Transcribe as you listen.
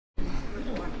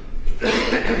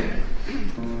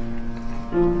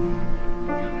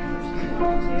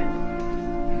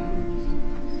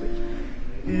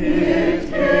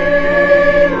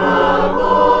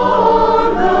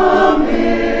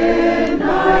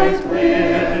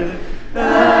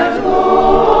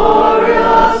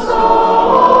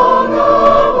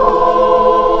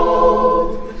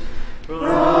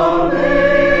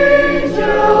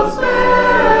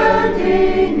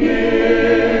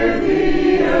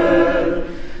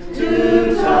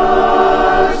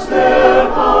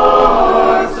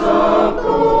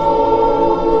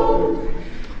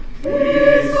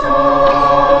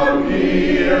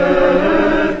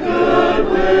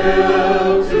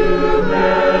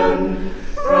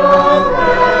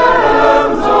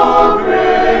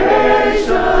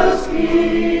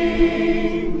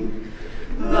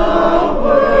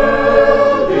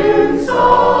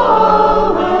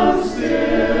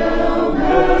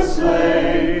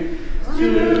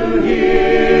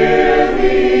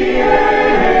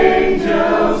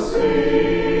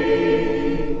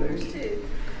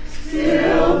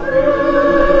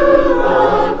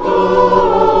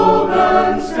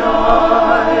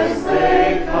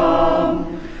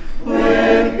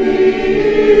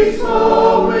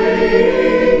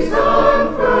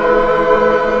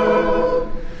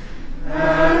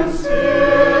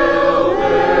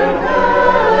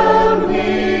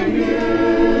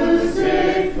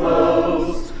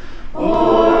Oh,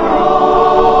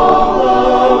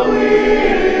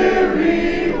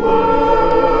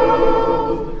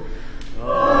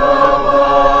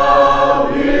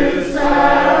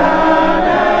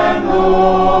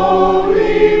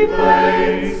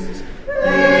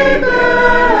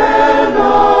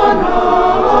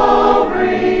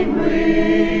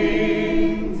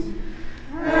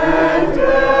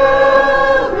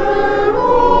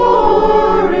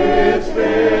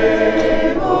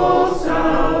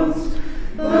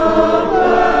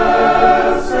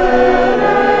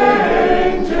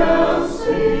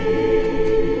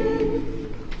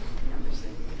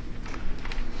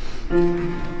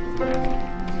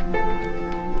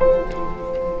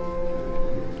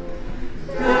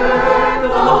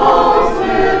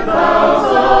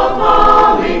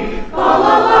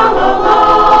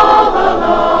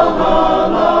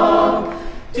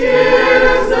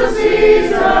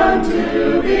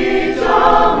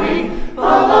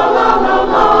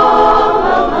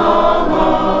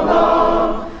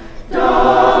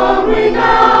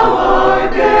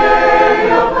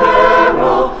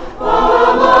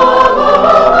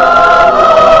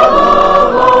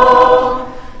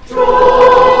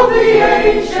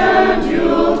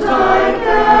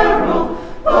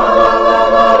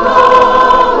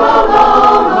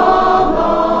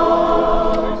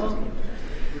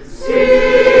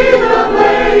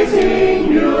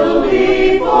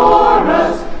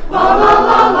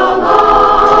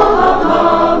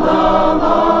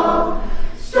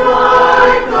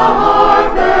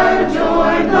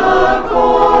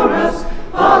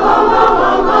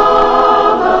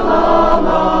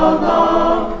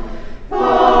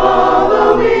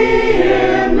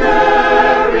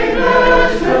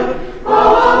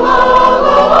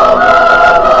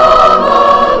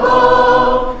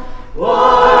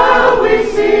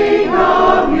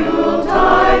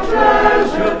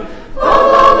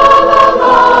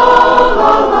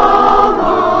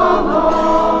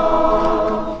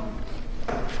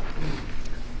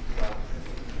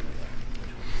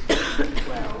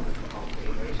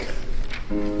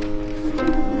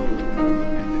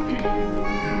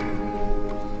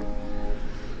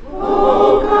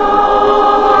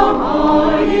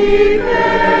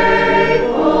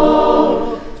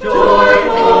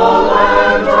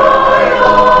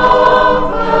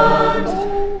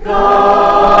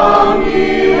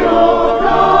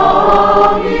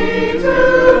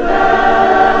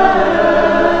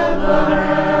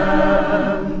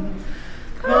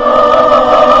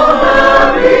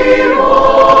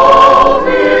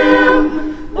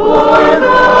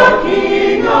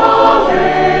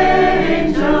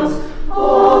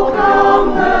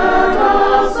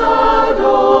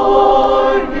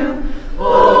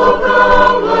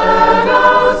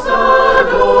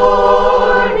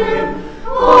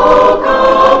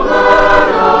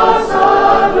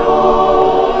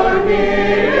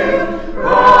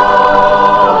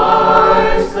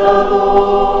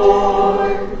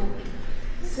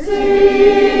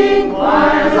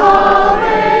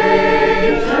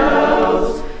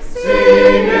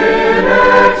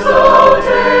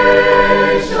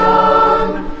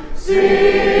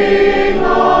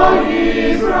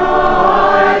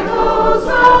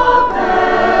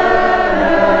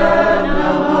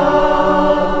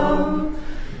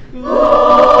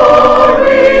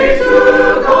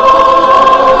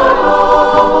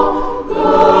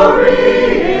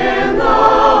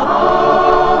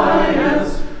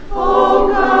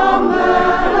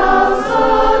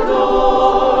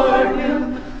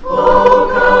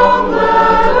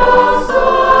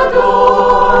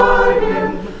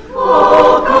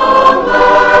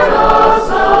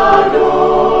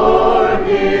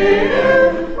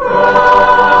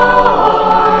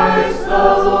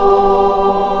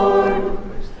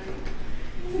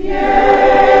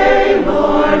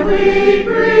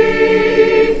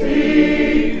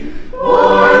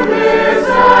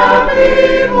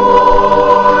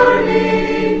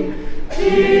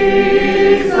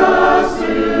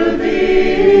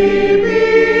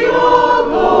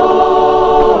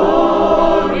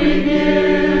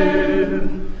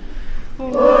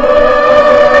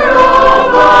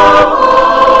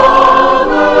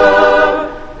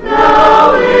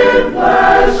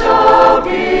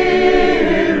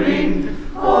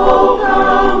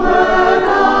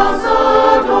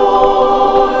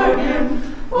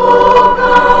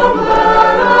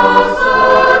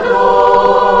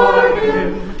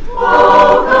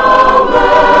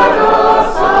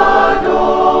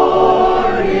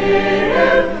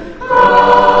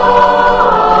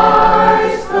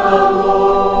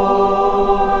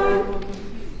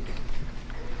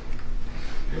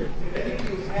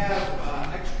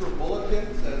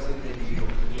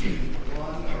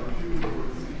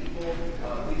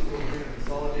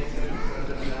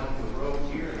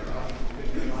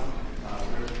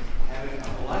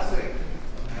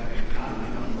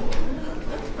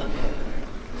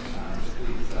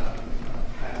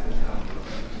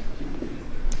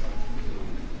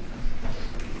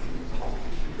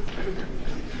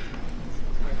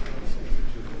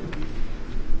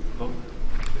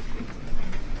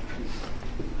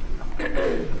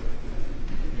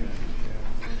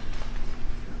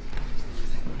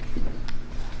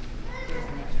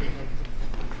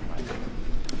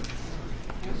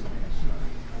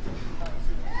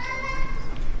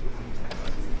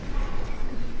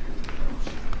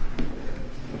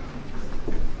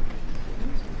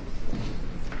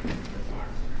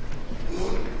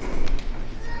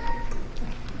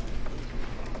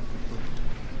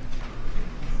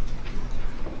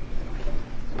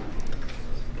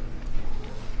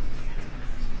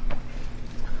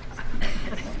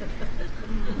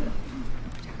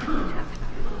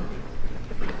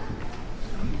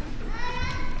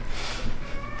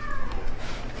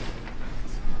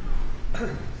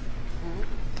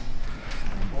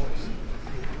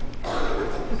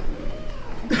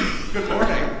 Good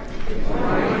morning. Good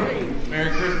morning.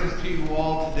 Merry Christmas to you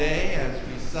all today as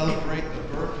we celebrate the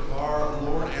birth of our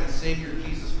Lord and Savior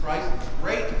Jesus Christ. It's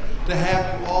great to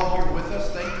have you all here with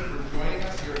us. Thank you for joining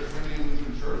us here at Trinity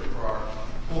Lutheran Church for our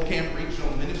Full Camp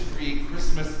Regional Ministry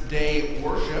Christmas Day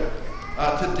worship.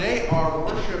 Today our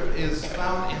worship is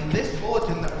found in this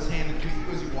bulletin that was handed to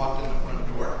you as you walked in the front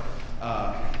door.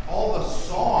 All the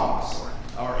songs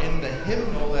are in the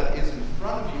hymnal that is in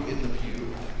front of you in the pew.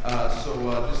 So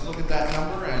just look at that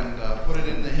number and put it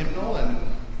in the hymnal, and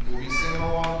we'll be singing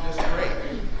along just great.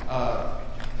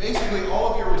 Basically,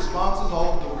 all of your responses,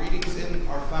 all of the readings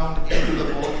are found in the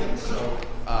bulletin, so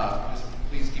just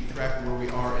please keep track of where we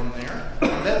are in there.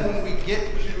 And then when we get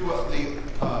to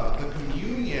the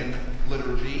communion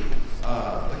liturgy,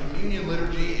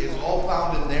 is all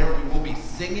found in there. We will be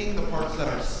singing the parts that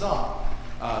are sung.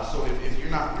 So if you're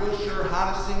not real sure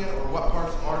how to sing it or what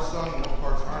parts are sung and what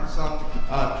parts aren't sung,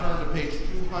 turn to page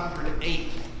 208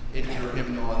 in your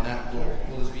hymnal, and that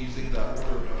we'll just be using the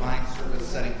order of divine service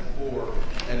setting 4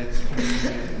 and its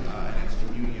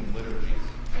communion liturgy.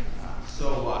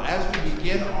 So as we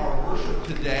begin our worship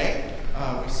today,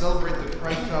 we celebrate the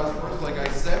Christ child's birth, like I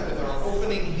said, with our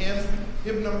opening hymn,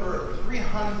 hymn number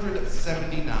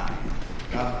 379.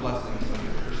 God's blessings on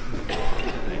your Christmas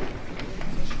day today.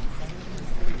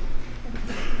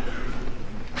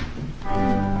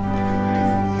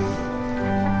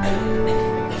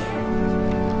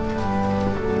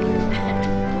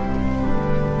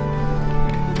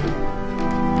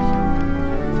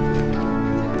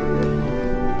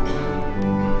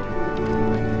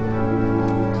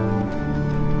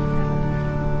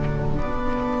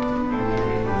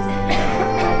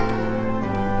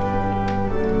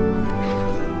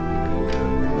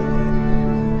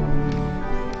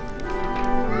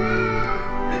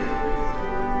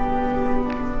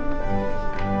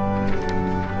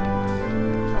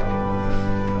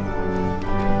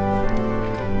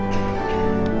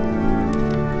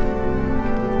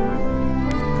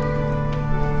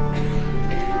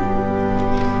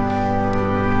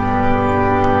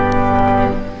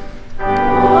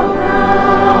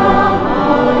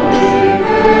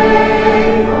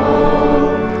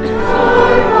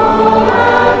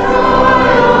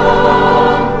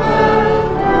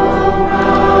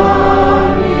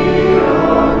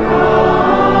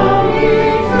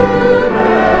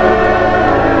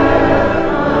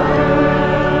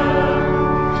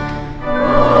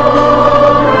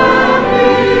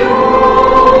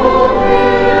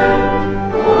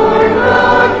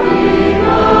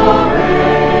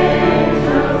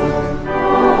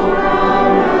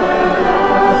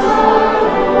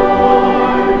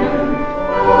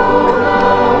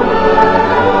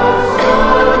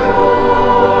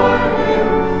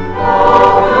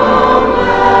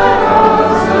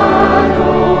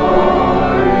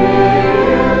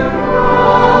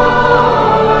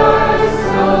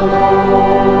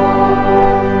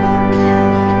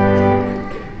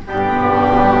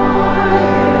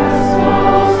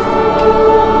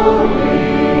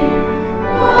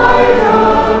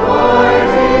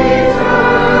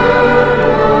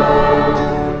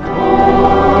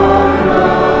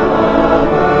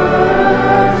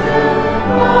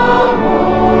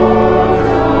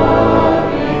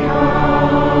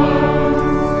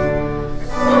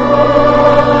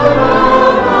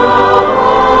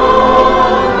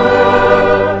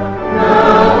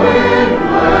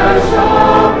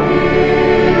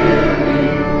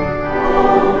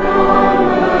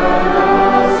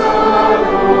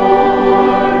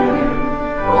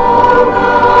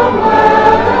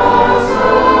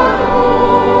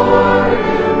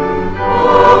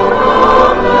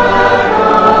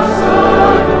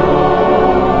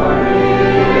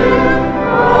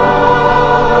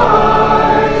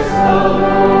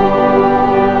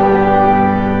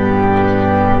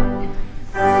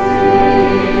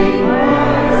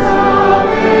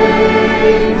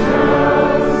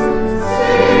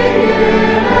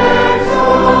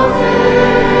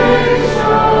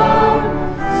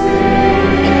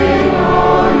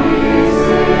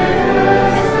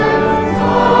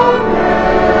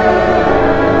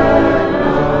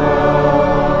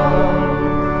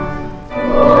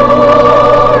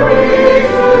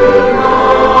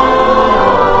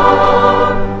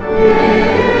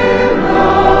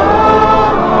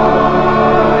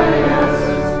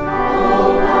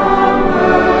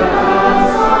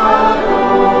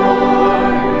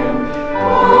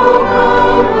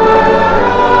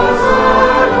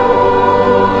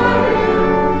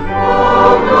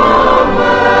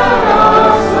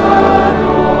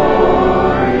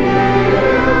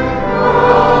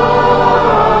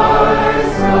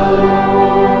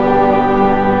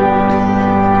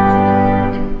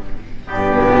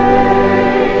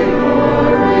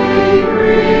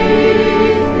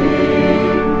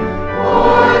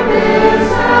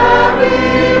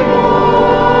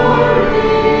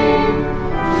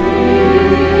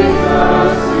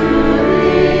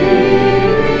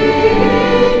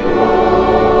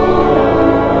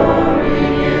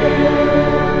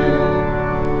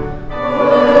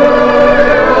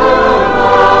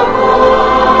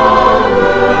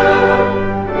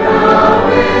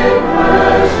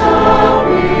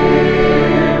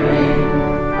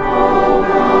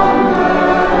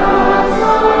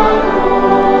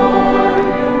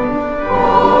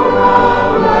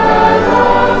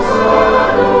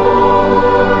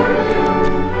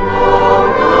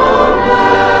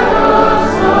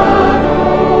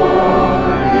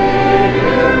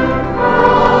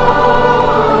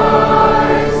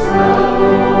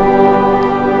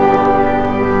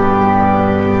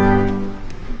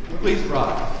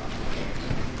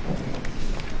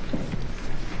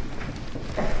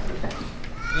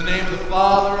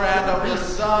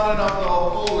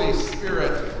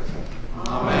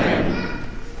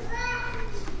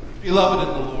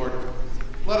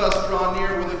 Let us draw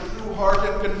near with a true heart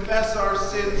and confess our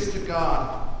sins to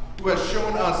God, who has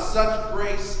shown us such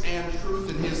grace and truth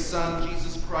in his Son,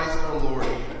 Jesus Christ our Lord,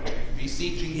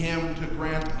 beseeching him to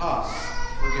grant us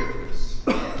forgiveness.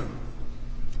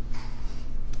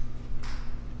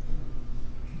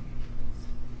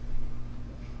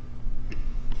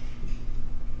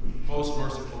 Most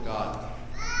merciful God,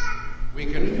 we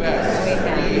confess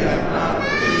that we have not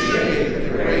appreciated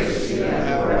the grace you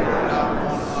have poured out on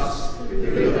us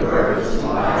through the birth,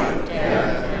 life,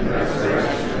 death, and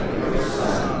resurrection of your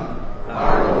Son,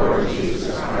 our Lord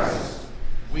Jesus Christ.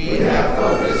 We have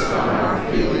focused on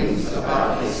our feelings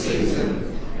about this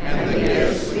season and the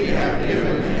gifts we have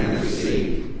given and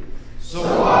received. So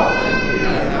often we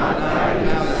have not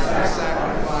recognized the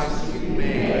sacrifice you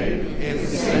made in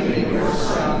sending your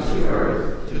Son to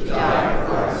earth to die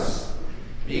for us.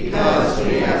 Because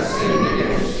we have sinned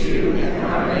against you and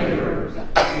our neighbor,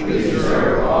 we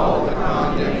deserve all the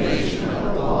condemnation of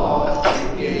the law you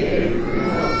gave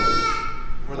through us.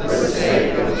 For the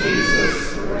sake of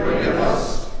Jesus, forgive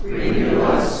us, renew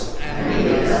us, and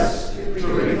lead us to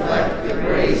reflect the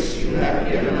grace you have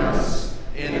given us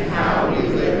in how we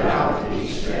live out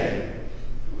each day.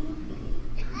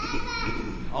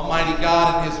 Almighty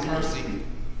God, in his mercy,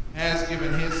 has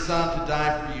given his Son to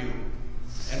die for you,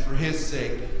 and for his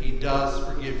sake he does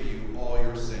forgive you all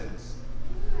your sins.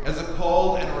 As a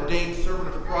called and ordained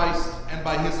servant of Christ, and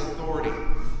by his authority,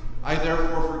 I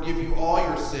therefore forgive you all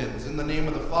your sins in the name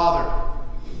of the Father,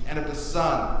 and of the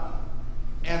Son,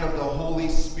 and of the Holy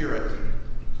Spirit.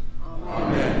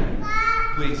 Amen.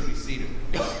 Please be seated.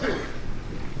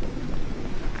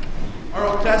 Our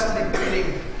Old Testament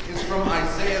reading is from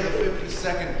Isaiah, the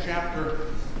 52nd chapter.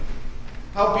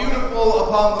 How beautiful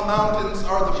upon the mountains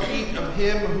are the feet of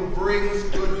him who brings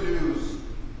good news,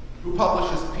 who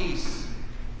publishes peace,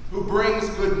 who brings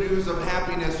good news of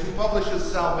happiness, who publishes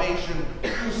salvation,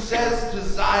 who says to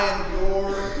Zion,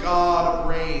 your God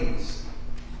reigns.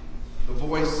 The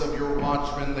voice of your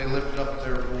watchmen, they lift up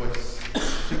their voice.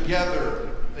 Together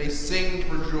they sing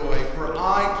for joy, for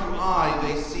eye to eye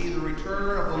they see the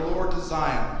return of the Lord to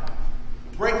Zion.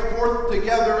 Break forth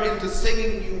together into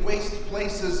singing, you waste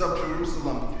places of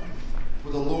Jerusalem. For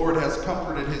the Lord has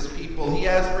comforted his people. He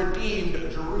has redeemed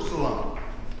Jerusalem.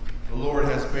 The Lord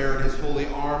has bared his holy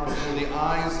arm before the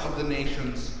eyes of the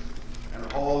nations,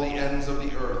 and all the ends of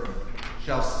the earth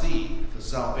shall see the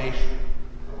salvation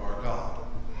of our God.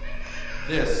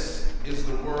 This is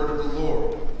the word of the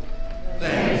Lord.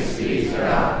 Thanks be to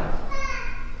God.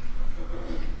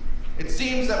 It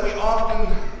seems that we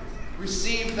often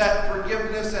receive that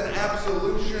forgiveness and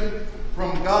absolution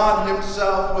from God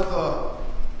himself with a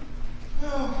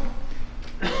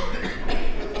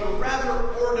rather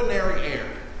ordinary air.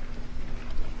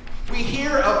 We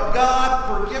hear of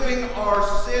God forgiving our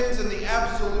sins in the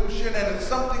absolution, and it's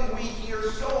something we hear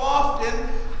so often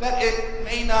that it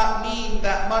may not mean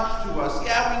that much to us.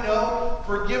 Yeah, we know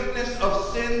forgiveness of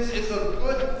sins is a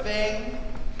good thing.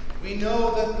 We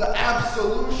know that the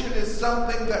absolution is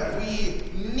something that we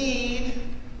need,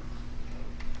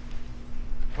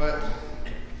 but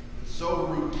it's so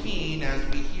routine as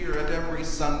we hear it every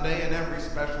Sunday and every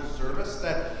special service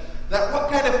that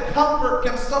what kind of comfort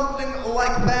can something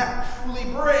like that truly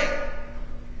bring?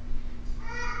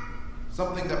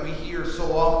 Something that we hear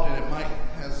so often it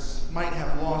might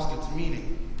have lost its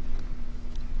meaning.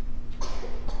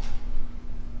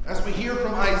 As we hear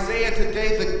from Isaiah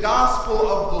today, the gospel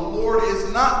of the Lord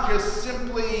is not just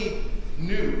simply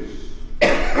news.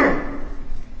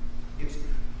 It's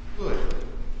good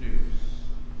news.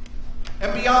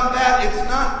 And beyond that, it's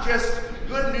not just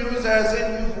good news as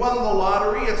in you've won the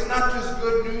lottery. It's not just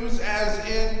good news as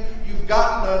in you've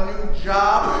gotten a new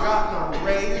job or gotten a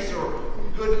raise, or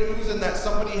good news in that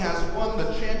somebody has won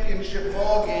the championship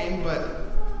ball game, but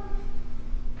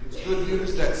it's good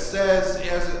news that says,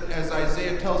 as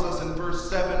Isaiah tells us in verse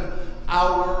 7,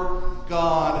 our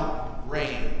God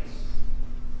reigns.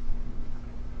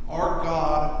 Our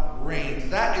God reigns.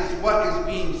 That is what is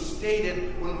being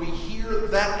stated when we hear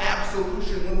that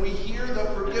absolution. When we hear the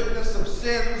forgiveness of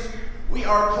sins, we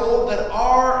are told that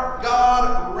our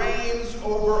God reigns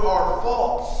over our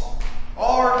faults.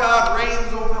 Our God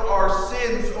reigns over our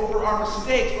sins, over our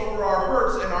mistakes, over our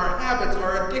hurts and our habits,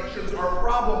 our addictions, our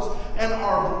problems, and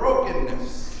our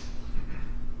brokenness.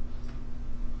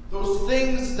 Those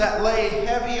things that lay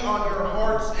heavy on your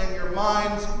hearts and your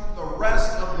minds the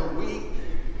rest of the week,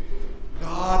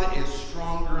 God is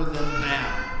stronger than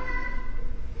that.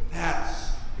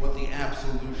 That's what the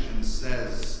absolution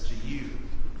says to you.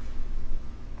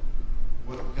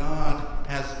 What God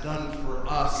has done for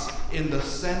us in the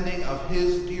sending of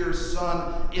his dear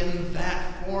Son in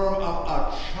that form of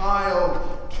a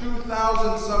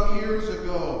 2,000 some years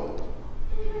ago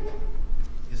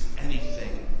is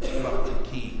anything but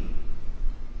routine,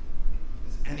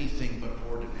 is anything but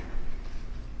ordinary.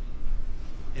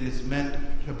 It is meant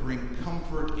to bring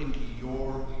comfort into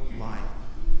your life.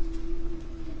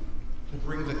 To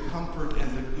bring the comfort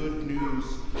and the good news,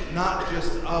 not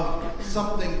just of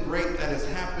something great that has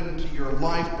happened to your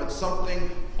life, but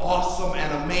something awesome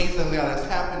and amazing that has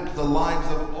happened to the lives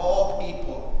of all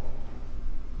people.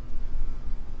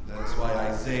 That is why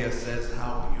Isaiah says,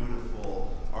 how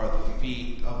beautiful are the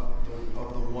feet of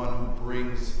the one who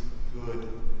brings good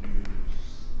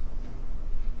news.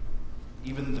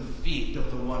 Even the feet of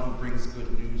the one who brings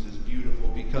good news is beautiful,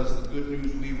 because the good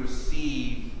news we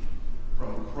receive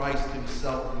from Christ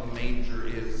himself in the manger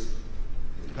is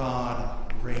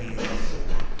God reigns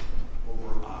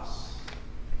over us,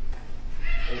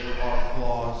 over our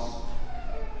flaws,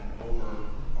 and over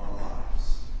our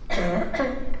lives.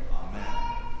 Amen.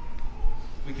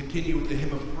 We continue with the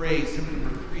hymn of praise, hymn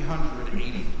number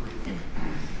 383.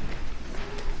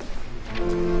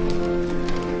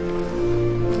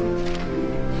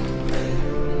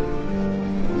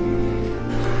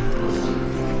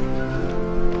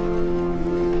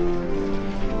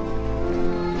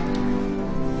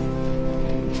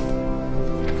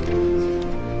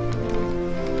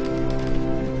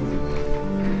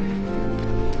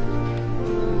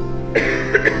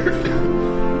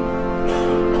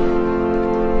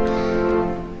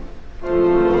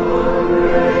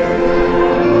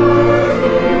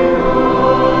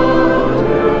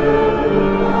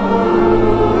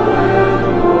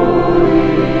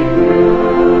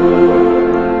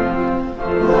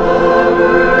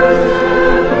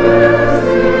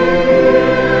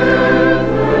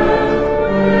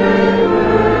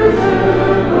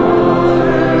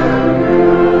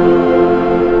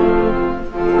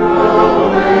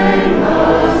 Away.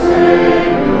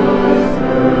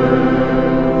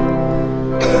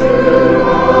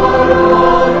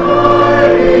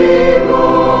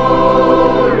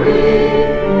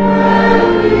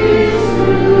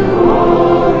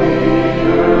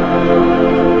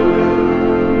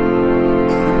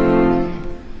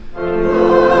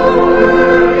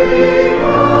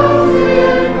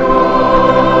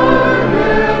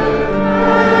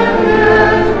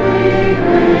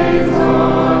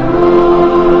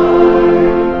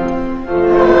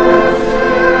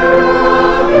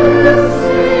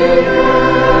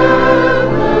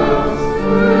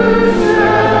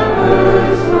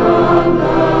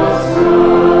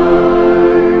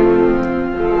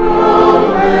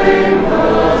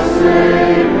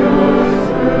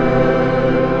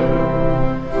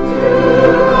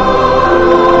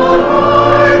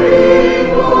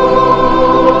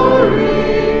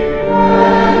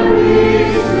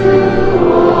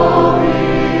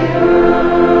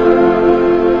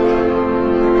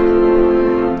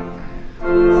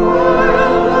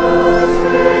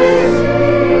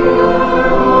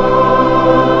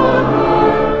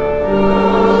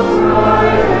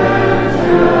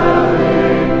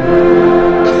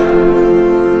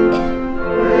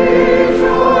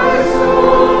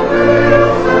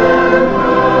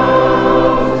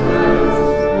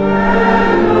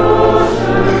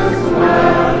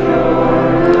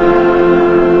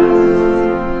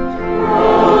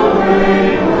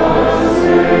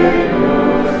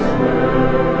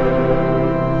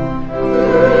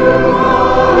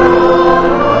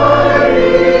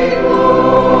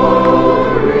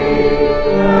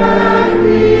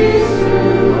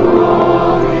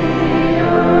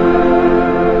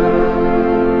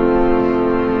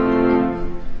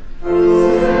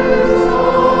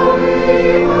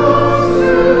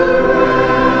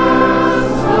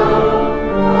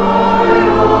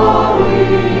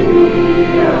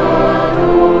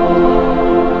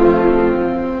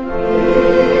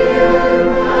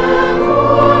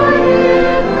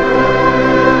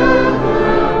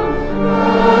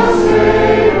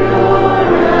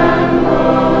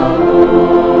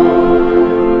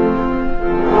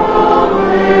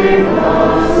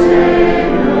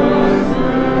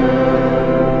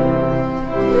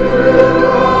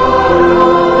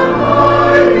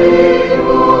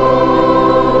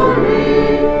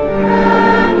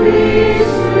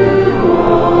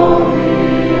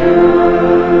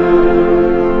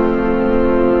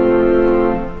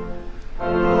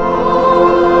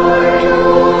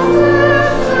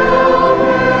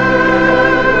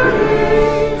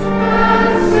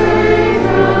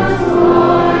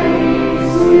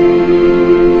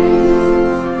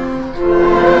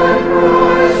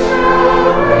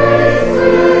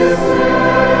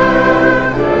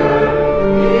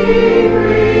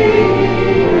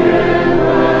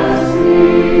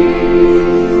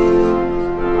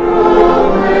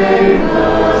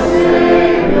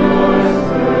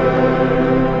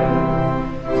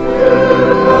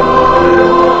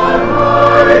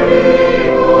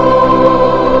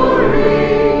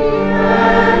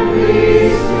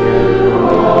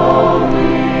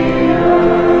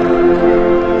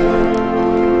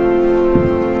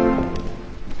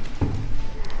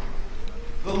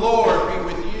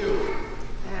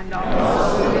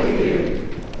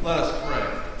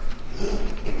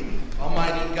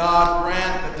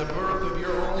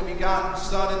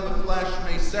 Son in the flesh,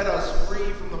 may set us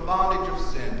free from the bondage of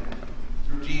sin.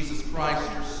 Through Jesus Christ,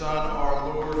 your Son, our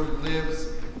Lord, who lives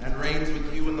and reigns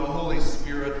with you in the Holy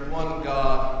Spirit, one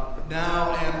God,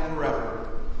 now and forever.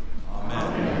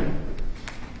 Amen.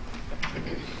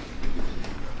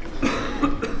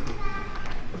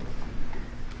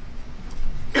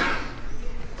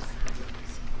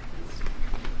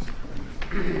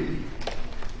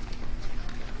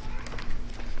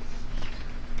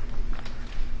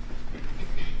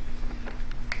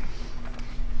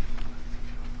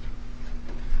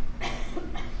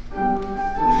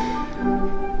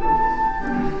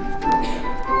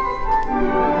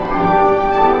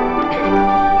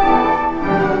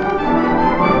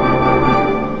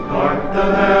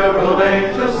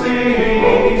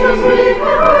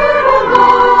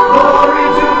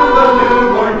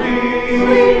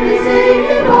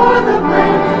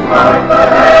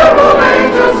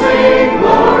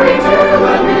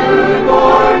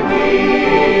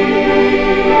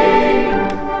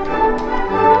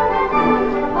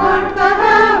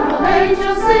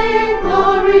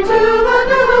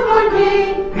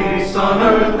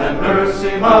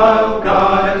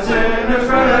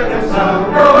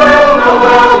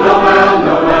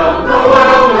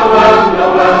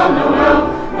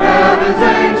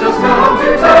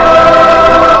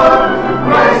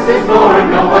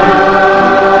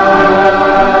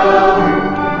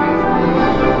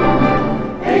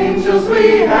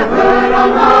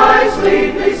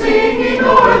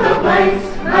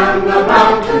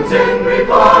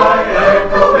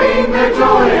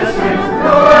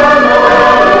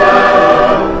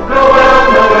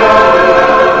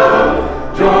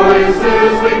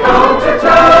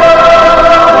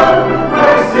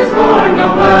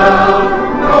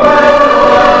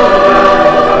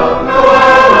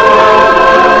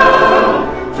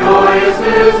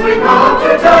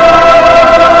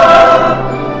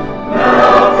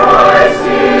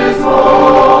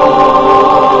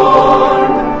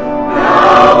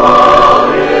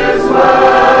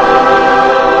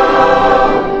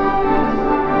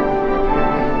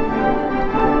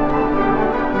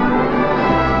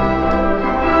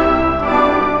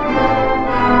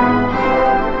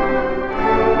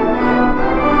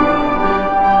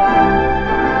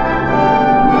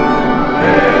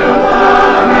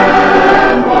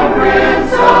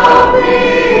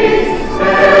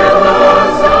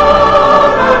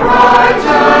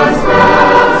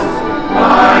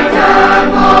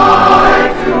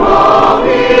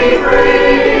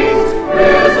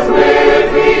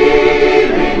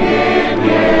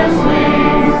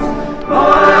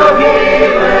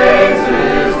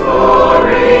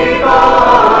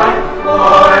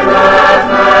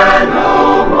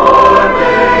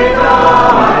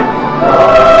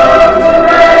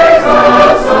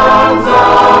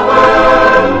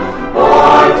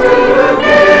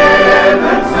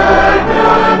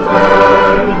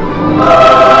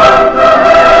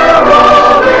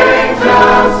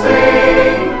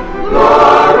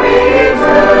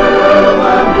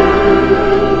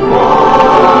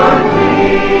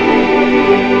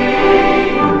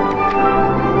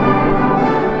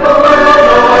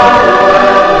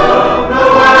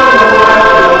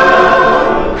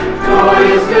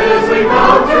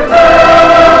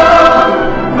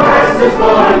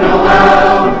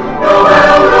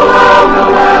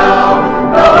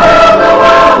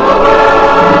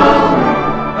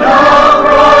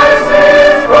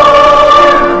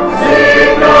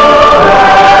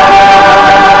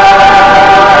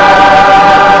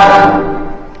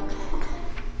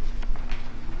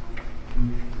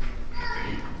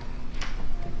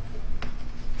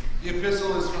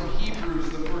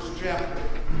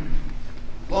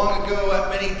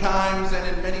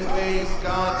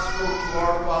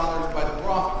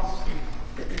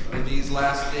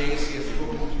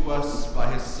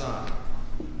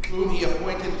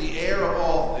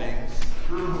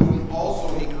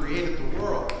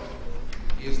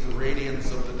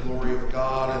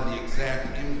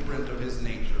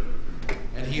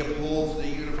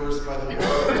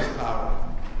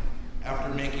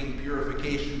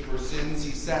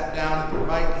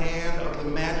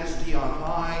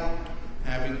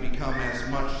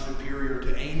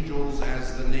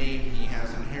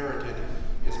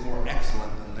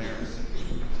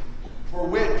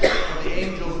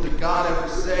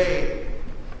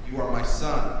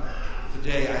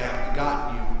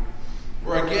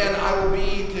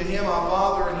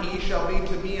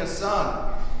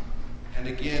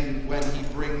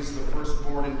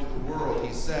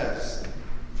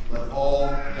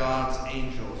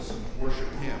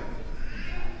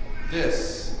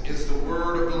 This is the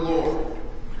word of the Lord.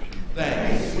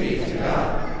 Thanks be to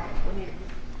God.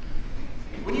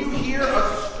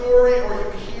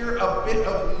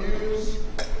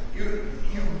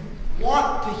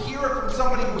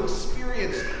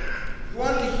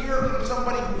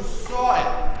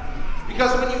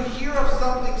 Because when you hear of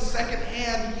something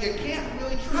secondhand, you can't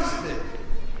really trust it.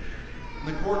 In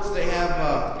the courts, they have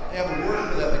a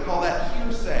word for that. They call that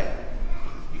hearsay.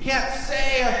 You can't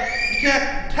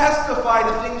testify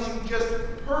to things you just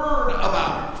heard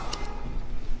about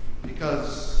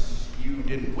because you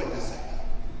didn't witness it.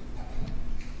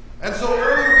 And so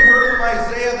earlier we heard from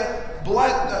Isaiah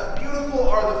that beautiful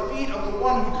are the feet of the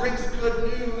one who brings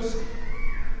good news.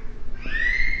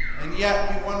 And yet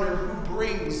we wonder who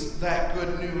brings that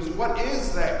good news. What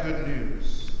is that good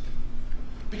news?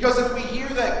 Because if we hear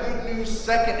that good news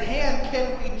secondhand,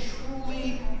 can we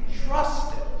truly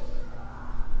trust it?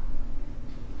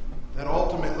 That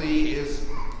ultimately is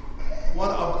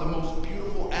one of the most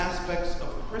beautiful aspects of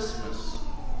Christmas.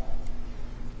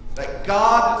 That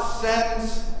God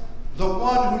sends the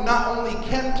one who not only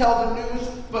can tell the news,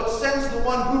 but sends the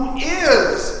one who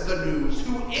is the news,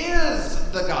 who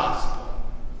is the gospel.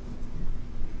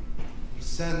 He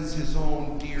sends his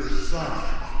own dear Son.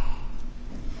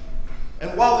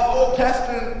 And while the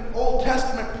Old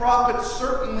Testament prophets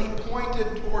certainly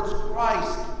pointed towards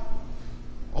Christ,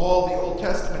 all the Old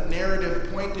Testament narrative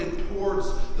pointed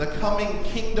towards the coming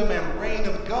kingdom and reign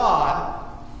of God.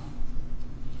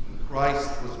 When Christ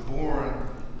was born,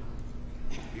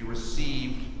 we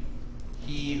received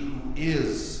He who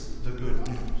is the good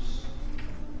news.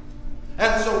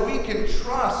 And so we can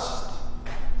trust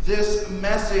this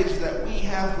message that we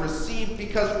have received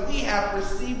because we have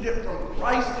received it from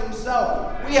Christ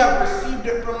himself. We have received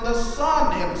it from the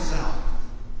Son himself.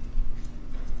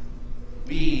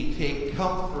 We take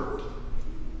comfort.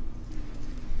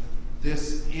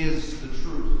 This is the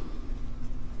truth.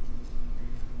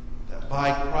 That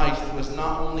by Christ, who has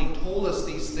not only told us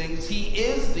these things, he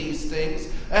is these things,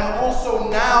 and also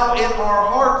now in our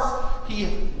hearts, he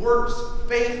works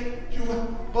faith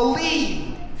to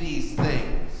believe these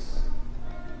things.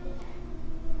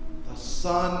 The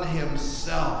Son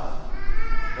himself,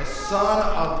 the Son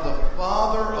of the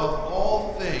Father of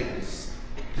all things,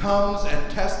 comes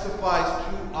and testifies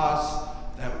to us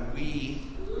that we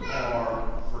are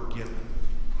forgiven,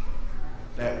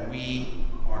 that we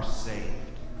are saved,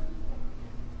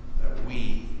 that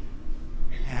we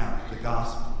have the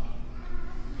gospel,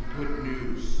 the good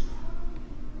news.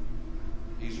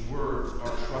 These words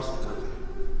are trustworthy.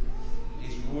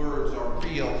 These words are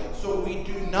real. So we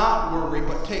do not worry,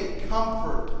 but take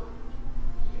comfort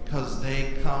because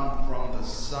they come from the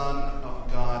Son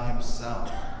of God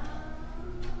himself.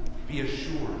 Be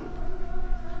assured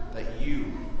that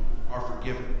you are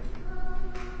forgiven.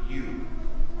 You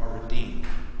are redeemed.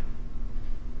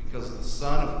 Because the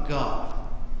Son of God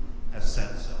has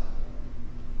said so.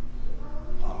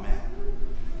 Amen.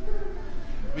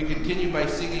 We continue by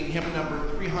singing hymn number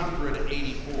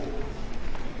 384.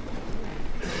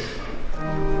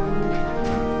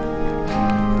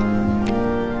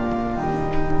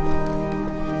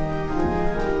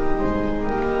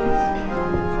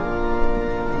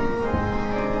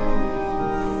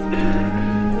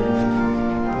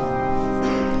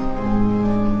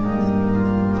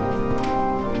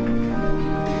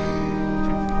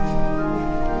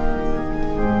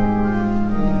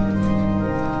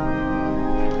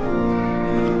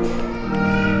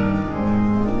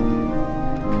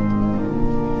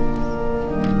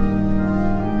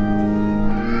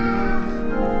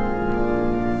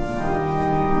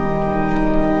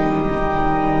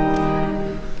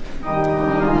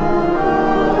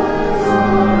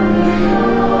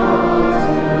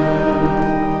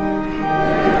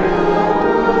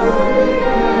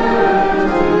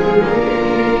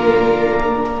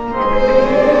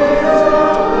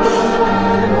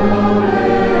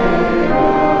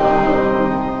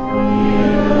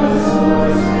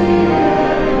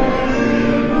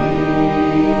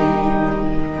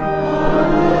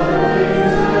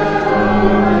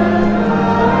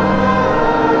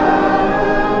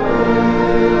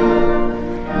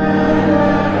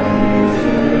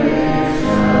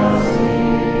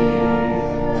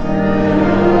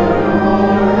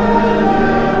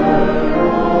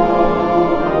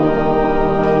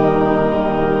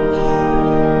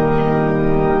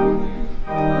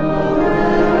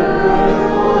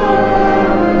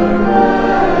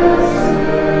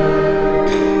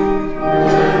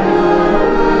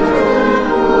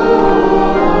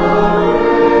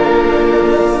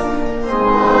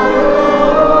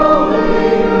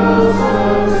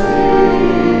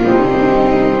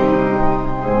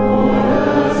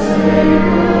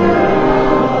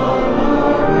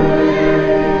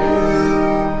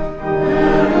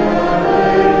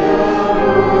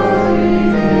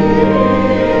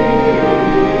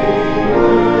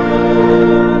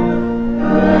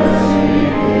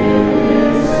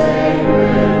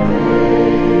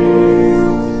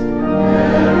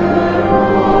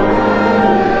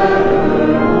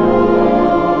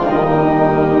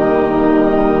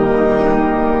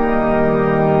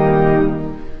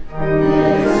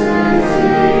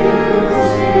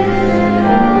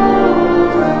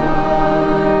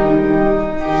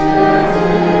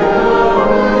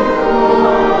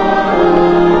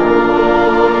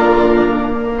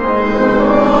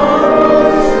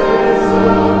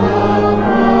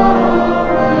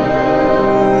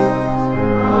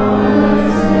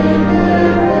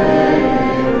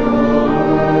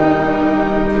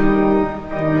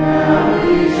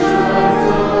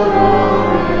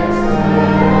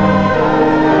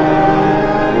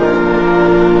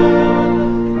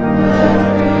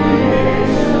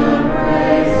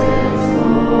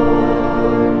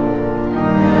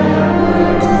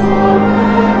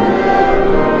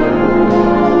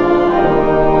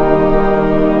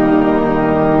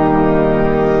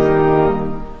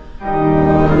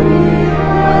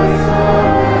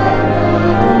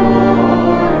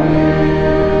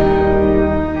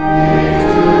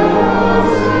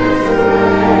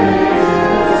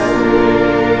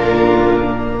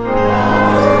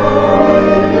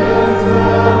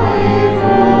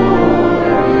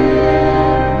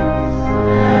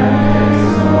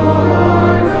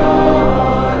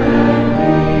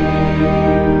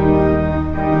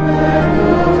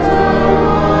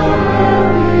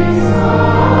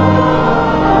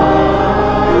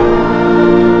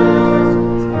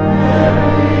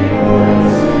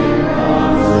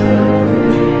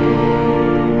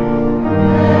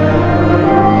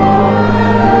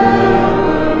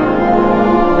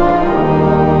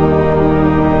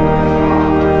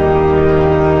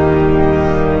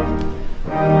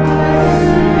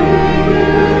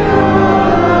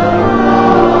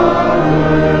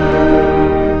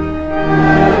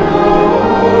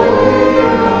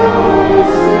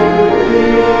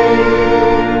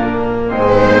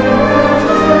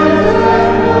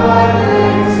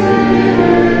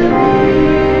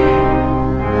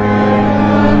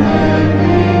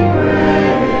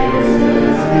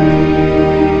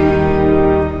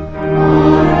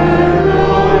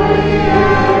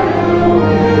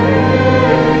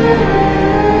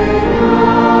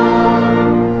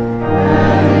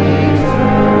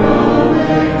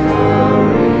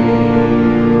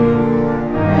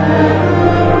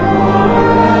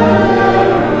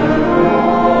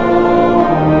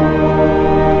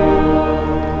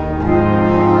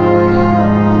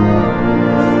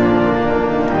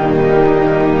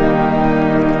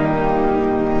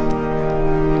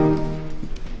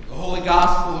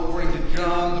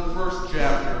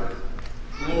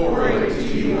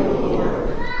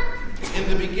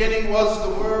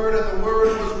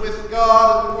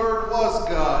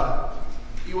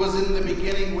 He was in the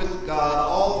beginning with God.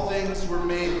 All things were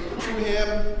made through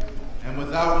him, and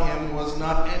without him was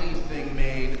not anything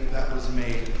made that was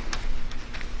made.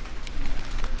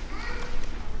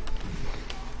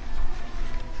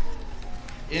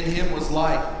 In him was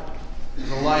life, and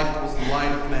the life was the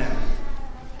light of men.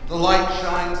 The light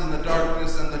shines in the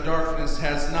darkness, and the darkness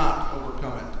has not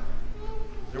overcome it.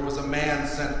 There was a man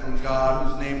sent from God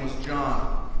whose name was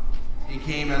John. He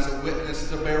came as a witness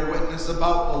to bear witness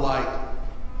about the light,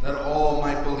 that all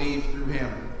might believe through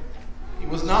him. He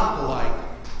was not the light,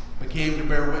 but came to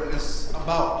bear witness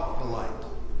about the light.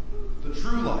 The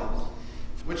true light,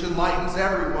 which enlightens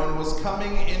everyone, was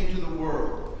coming into the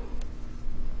world.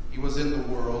 He was in the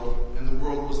world, and the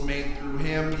world was made through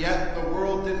him, yet the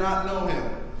world did not know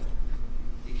him.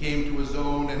 He came to his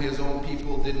own, and his own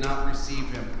people did not receive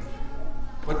him.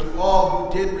 But to all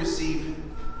who did receive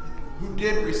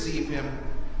him,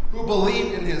 who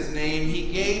believed in his name,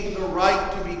 he gave the right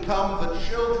to become the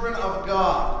children of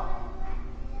God,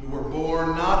 who were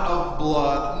born not of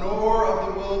blood, nor of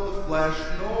the will of the flesh,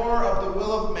 nor of the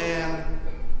will of man,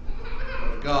 but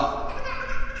of God.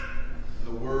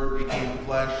 The Word became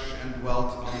flesh and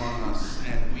dwelt among us,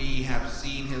 and we have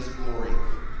seen his glory.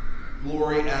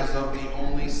 Glory as of the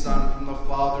only Son from the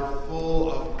Father,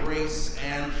 full of grace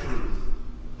and truth.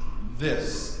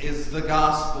 This is the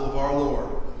gospel of our Lord.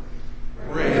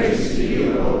 Praise to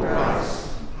you, O Christ.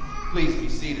 Please be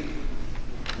seated.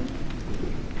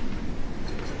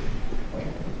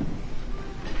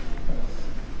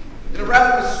 In a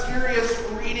rather mysterious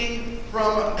reading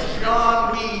from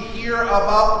John, we hear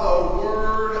about the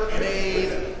Word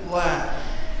made flesh.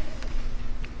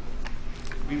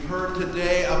 We've heard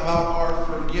today about our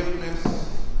forgiveness,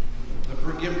 the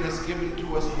forgiveness given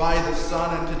to us by the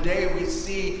Son, and today we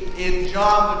see in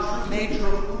John the true nature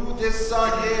of who this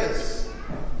Son is.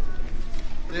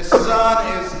 This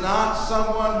Son is not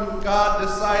someone who God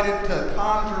decided to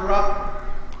conjure up.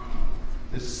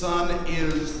 This Son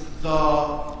is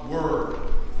the Word.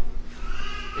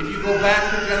 If you go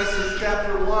back to Genesis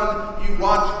chapter 1, you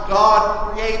watch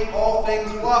God create all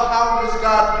things. Well, how does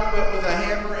God do it? With a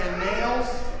hammer and nails?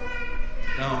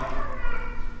 No.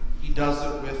 He does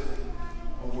it with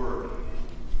a word.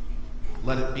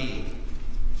 Let it be.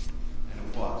 And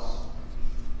it was.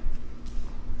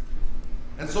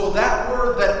 And so that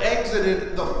word that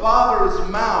exited the Father's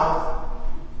mouth,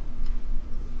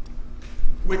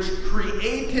 which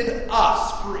created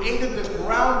us, created the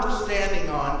ground we're standing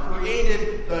on,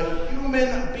 created the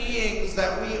human beings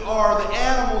that we are, the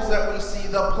animals that we see,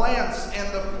 the plants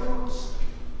and the fruits.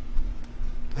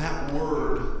 That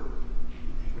word,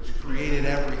 which created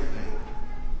everything,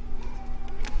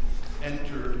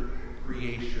 entered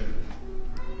creation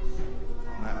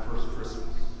on that first Christmas.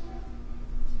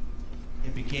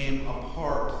 It became a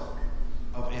part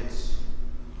of its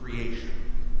creation.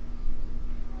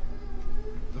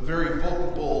 The very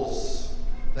vocables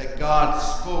that God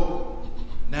spoke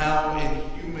now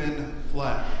in human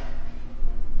flesh.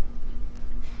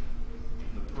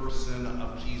 In the person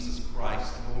of Jesus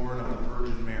Christ, born of the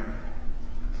Virgin Mary.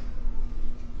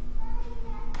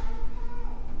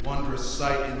 A wondrous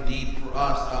sight indeed for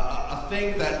us, a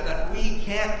thing that we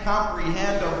can't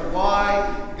comprehend of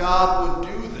why God would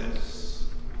do this.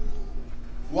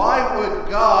 Why would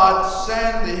God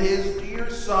send his dear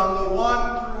Son, the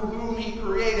one through whom he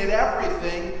created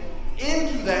everything,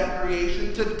 into that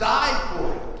creation to die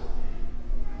for it?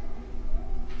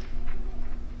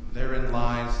 Therein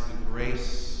lies the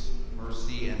grace,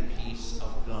 mercy, and peace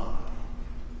of God.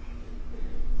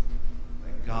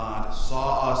 That God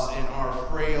saw us in our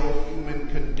frail human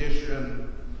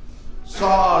condition,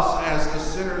 saw us as the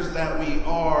sinners that we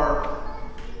are,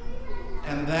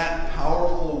 and that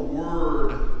powerful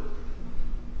word,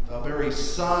 the very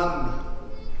Son,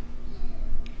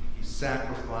 he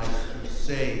sacrificed to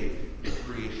save the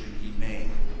creation he made.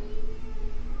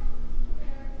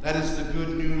 That is the good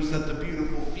news that the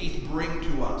beautiful feet bring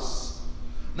to us.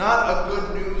 Not a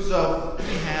good news of be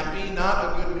happy, not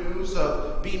a good news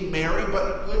of be merry, but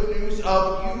a good news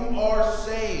of you are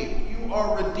saved. You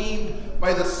are redeemed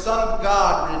by the Son of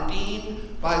God,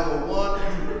 redeemed by the one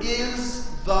who is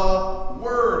the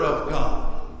Word of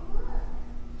God.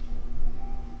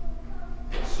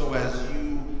 So as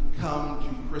you come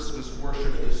to Christmas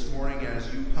worship this morning,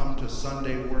 as you come to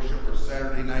Sunday worship or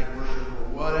Saturday night worship or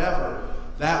whatever,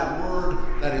 that word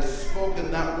that is spoken,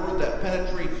 that word that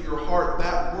penetrates your heart,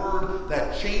 that word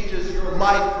that changes your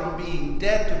life from being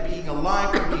dead to being alive,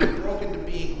 from being broken to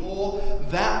being whole,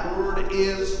 that word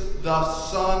is the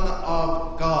Son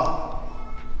of God.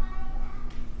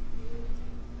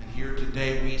 And here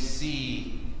today we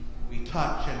see, we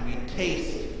touch, and we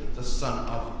taste the Son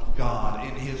of God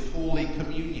in his holy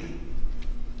communion.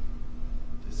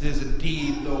 This is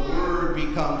indeed the Word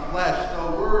become flesh,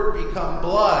 the Word become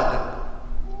blood.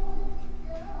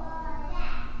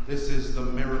 This is the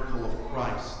miracle of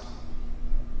Christ.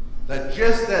 That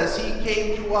just as he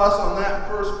came to us on that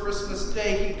first Christmas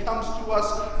day, he comes to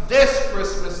us this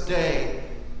Christmas day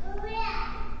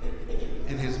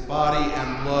in his body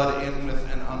and blood, in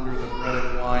with and under the bread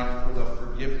and wine, for the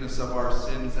forgiveness of our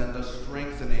sins and the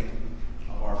strengthening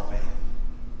of our faith.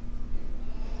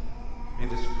 May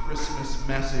this Christmas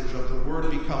message of the Word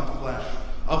become flesh,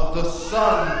 of the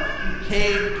Son who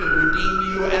came to redeem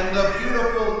you, and the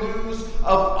beautiful news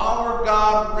of our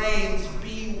God reigns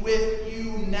be with you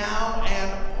now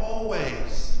and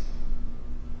always,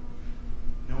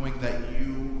 knowing that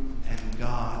you and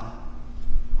God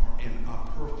are in a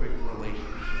perfect relationship,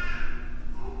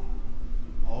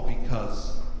 all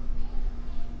because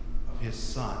of his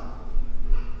Son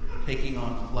taking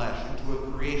on flesh into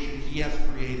a creation he has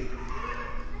created,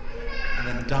 and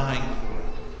then dying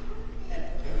for it,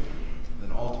 and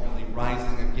then ultimately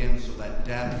rising again so that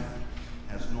death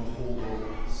has no hold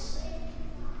over us.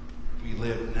 We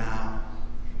live now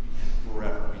and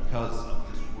forever because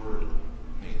of this Word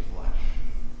made flesh.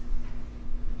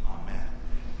 Amen.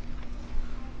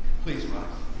 Please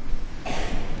rise.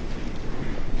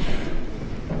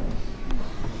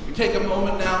 We take a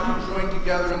moment now to join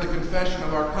together in the confession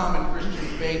of our common Christian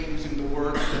faith using the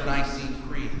words of the Nicene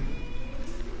Creed.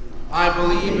 I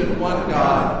believe in one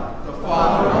God, the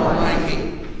Father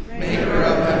Almighty, maker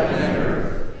of heaven and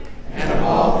earth, and of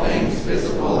all things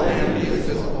visible and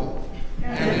invisible,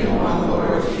 and in one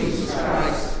Lord Jesus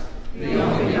Christ, the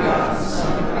only begotten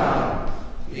Son of God,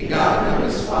 begotten of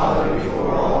his Father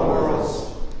before all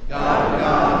worlds, God of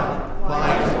God,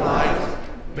 light of light,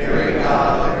 very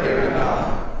God of very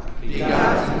God,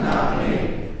 begotten, not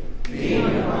made, being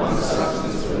in one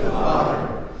substance with the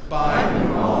Father, by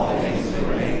whom all things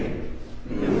were made,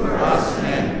 who for us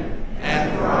men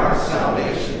and for our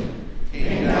salvation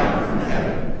came down from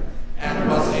heaven, and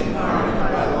was incarnate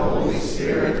by the Holy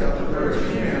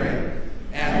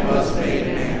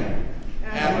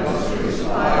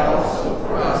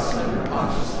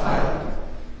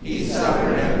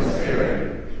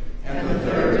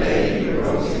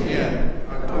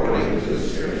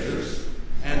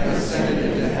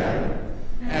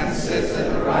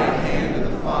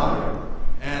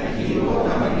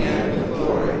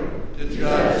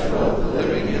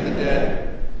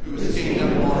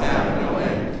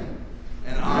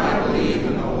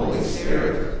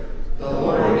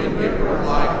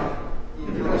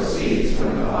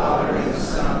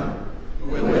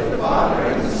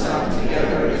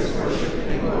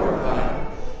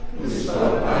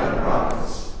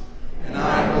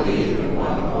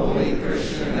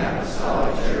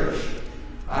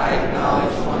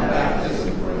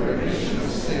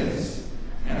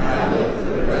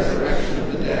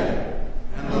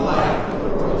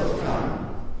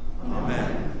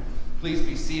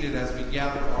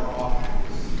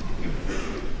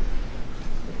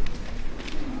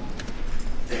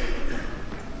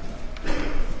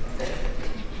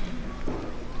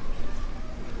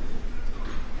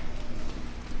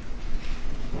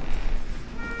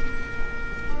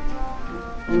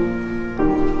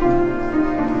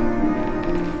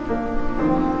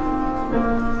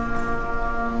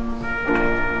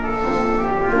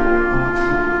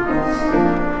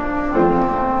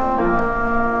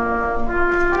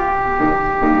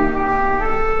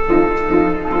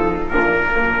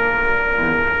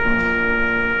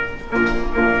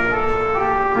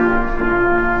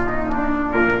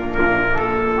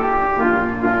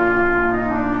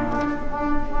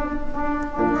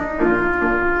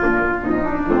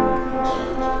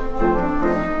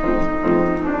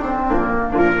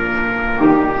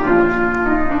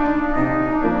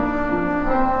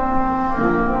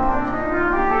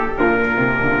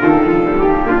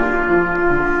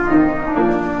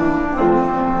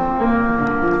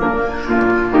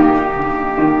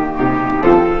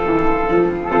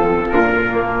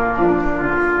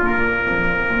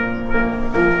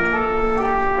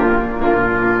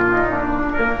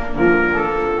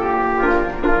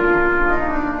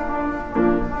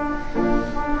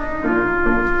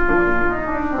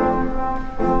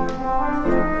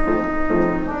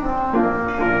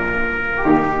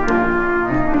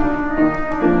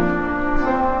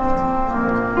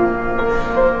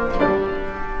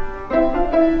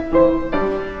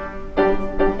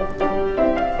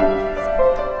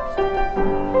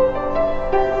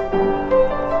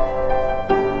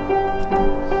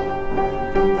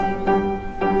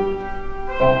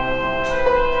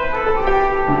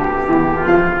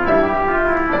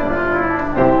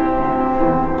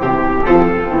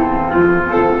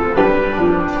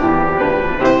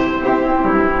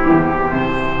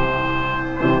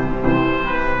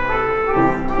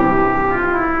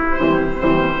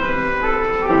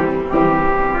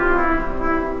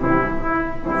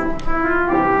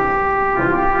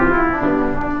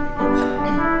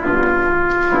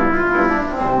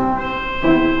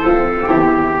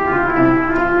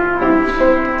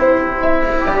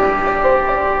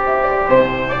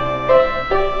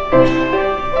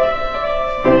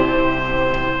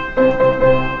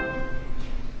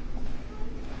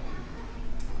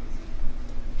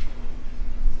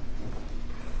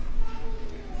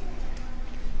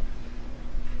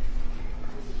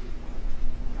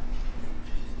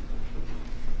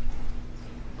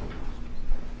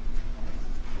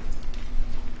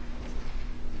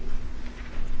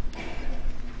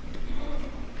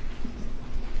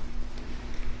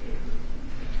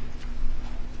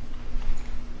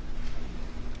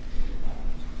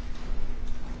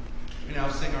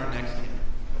sing our next hymn.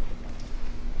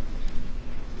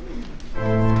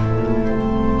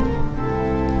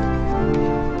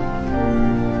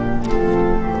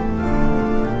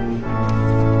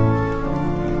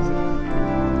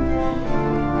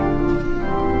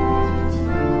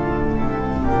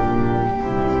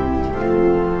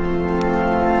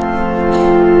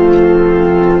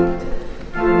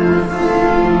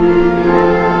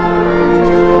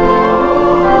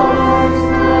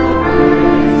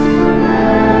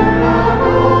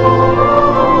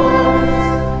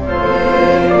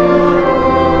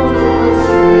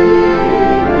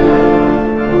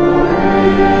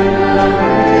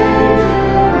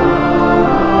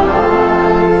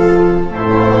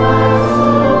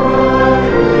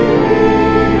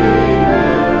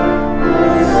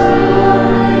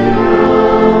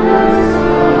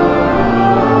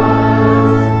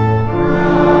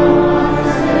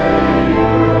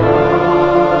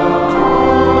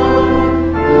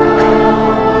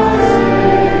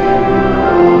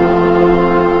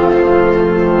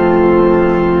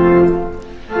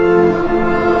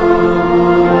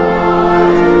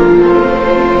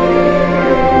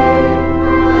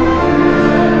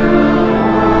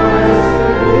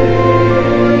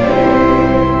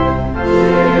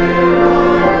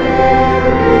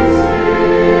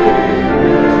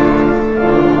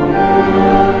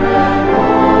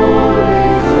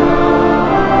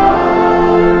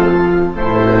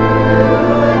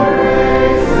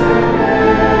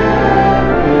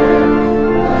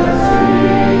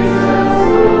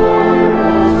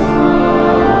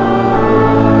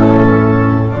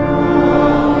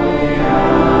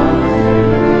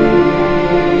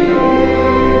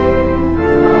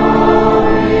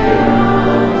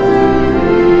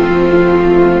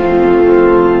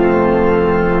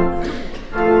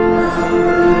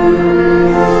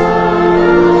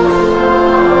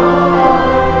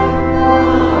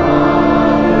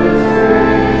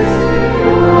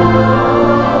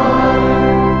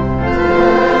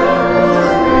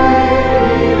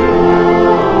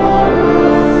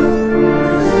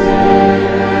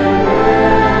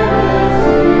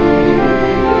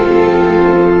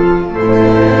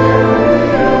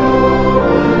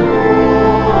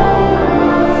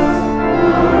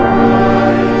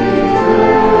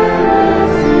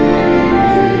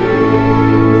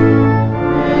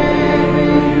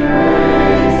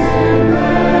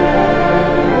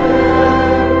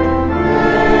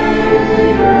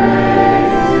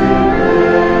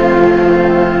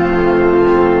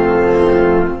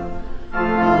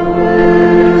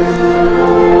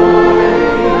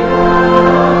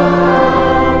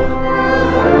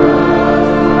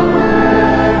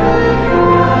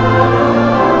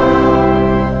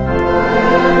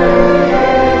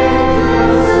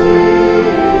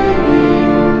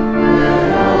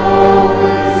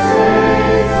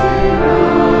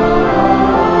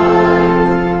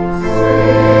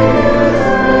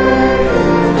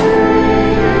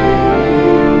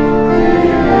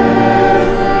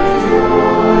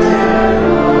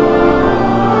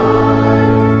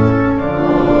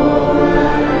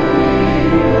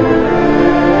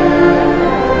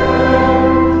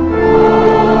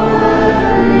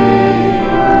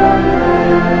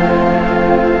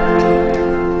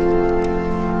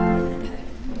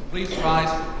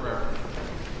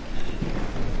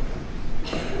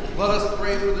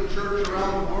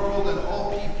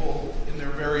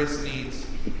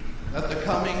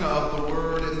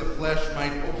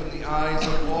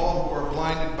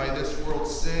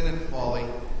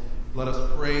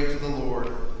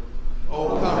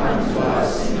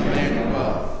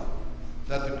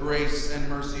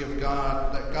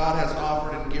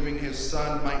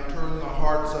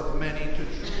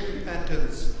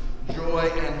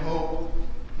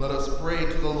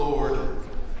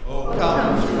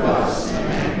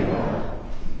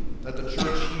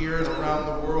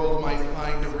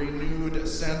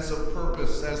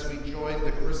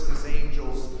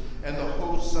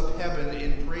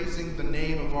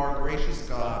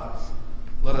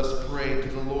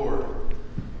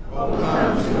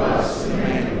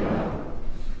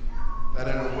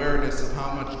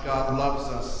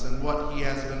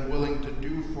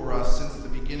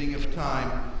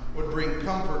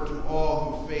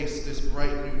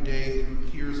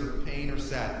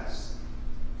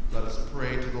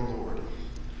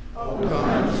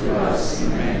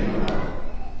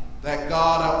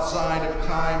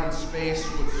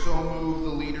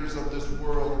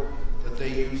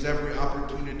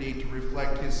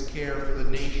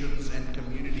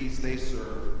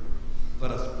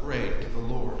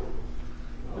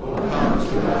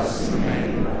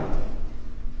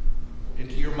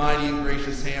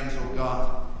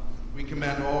 We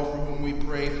commend all for whom we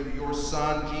pray through your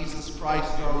Son, Jesus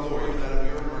Christ our Lord, that of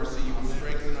your mercy you will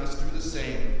strengthen us through the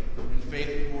same, in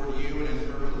faith toward you and in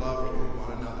fervent love toward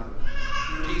one another.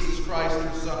 Through Jesus Christ,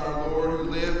 your Son, our Lord, who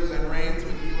lives